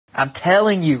I'm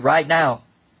telling you right now,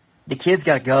 the kid's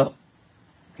got to go.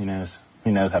 He knows. He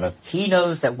knows how to. He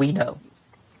knows that we know.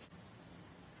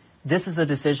 This is a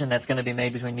decision that's going to be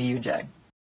made between me, you, and Jag.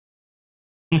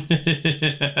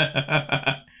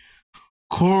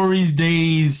 Cory's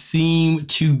days seem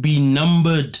to be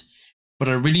numbered, but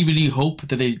I really, really hope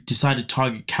that they decide to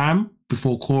target Cam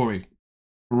before Cory.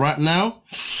 Right now,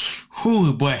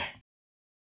 whoo boy.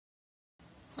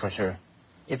 For sure.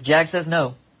 If Jag says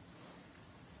no,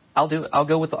 I'll do it. I'll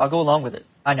go along with it.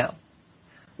 I know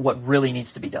what really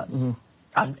needs to be done.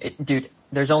 Dude,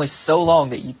 there's only so long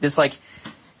that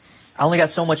I only got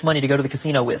so much money to go to the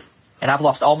casino with, and I've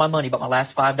lost all my money but my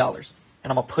last $5,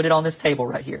 and I'm gonna put it on this table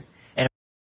right here. And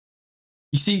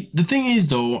you see, the thing is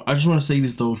though, I just want to say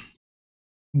this though,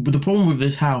 but the problem with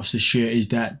this house this year is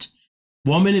that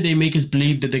 1 minute they make us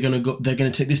believe that they're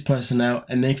gonna take this person out,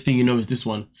 and the next thing you know is this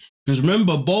one. Because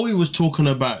remember, Bowie was talking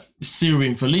about Cirie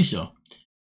and Felicia.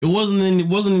 It wasn't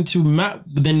until Matt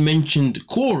then mentioned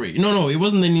Cory. No, it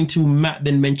wasn't then until Matt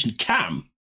then mentioned Cam.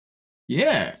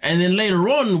 Yeah, and then later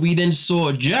on we then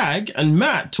saw Jag and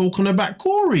Matt talking about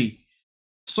Cory.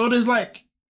 So there's like,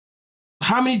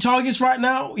 how many targets right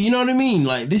now? You know what I mean?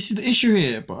 Like, this is the issue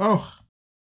here. But oh,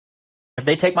 if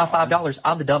they take my $5,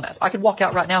 I'm the dumbass. I could walk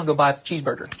out right now and go buy a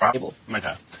cheeseburger table,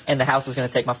 and the house is going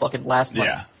to take my fucking last money.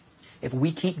 Yeah. If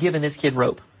we keep giving this kid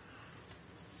rope,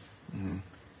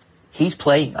 he's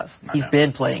playing us. He's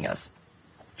been playing us.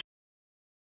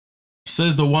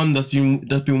 Says the one that's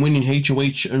been winning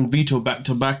HOH and veto back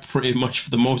to back pretty much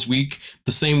for the most week.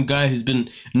 The same guy who's been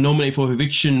nominated for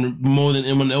eviction more than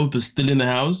anyone else, but still in the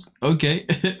house. Okay,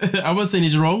 I wasn't saying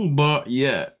he's wrong, but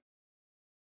yeah,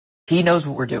 he knows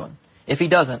what we're doing. If he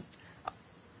doesn't,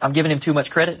 I'm giving him too much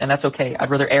credit, and that's okay.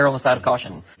 I'd rather err on the side of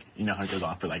caution. You know how he goes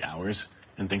off for like hours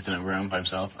and thinks in a room by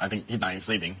himself. I think he's not even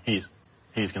sleeping. He's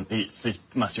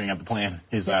mustering up the plan.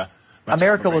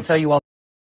 America will tell you all.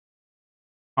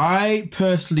 I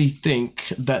personally think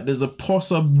that there's a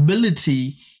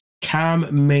possibility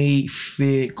Cam may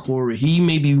fear Cory. He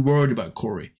may be worried about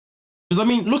Cory. Because, I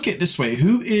mean, look at it this way.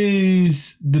 Who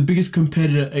is the biggest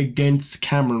competitor against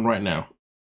Cameron right now?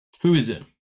 Who is it?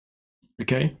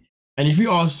 Okay? And if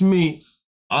you ask me,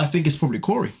 I think it's probably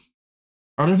Cory.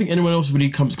 I don't think anyone else really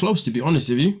comes close, to be honest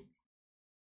with you.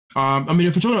 I mean,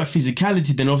 if we're talking about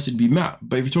physicality, then obviously it'd be Matt.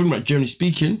 But if you're talking about generally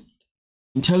speaking,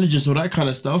 intelligence, all that kind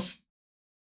of stuff,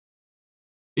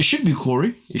 it should be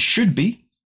Cory. It should be.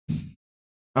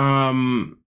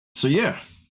 So yeah.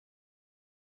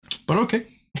 But okay.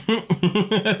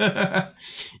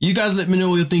 You guys let me know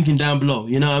what you're thinking down below.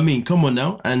 You know what I mean? Come on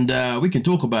now. And we can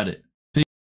talk about it.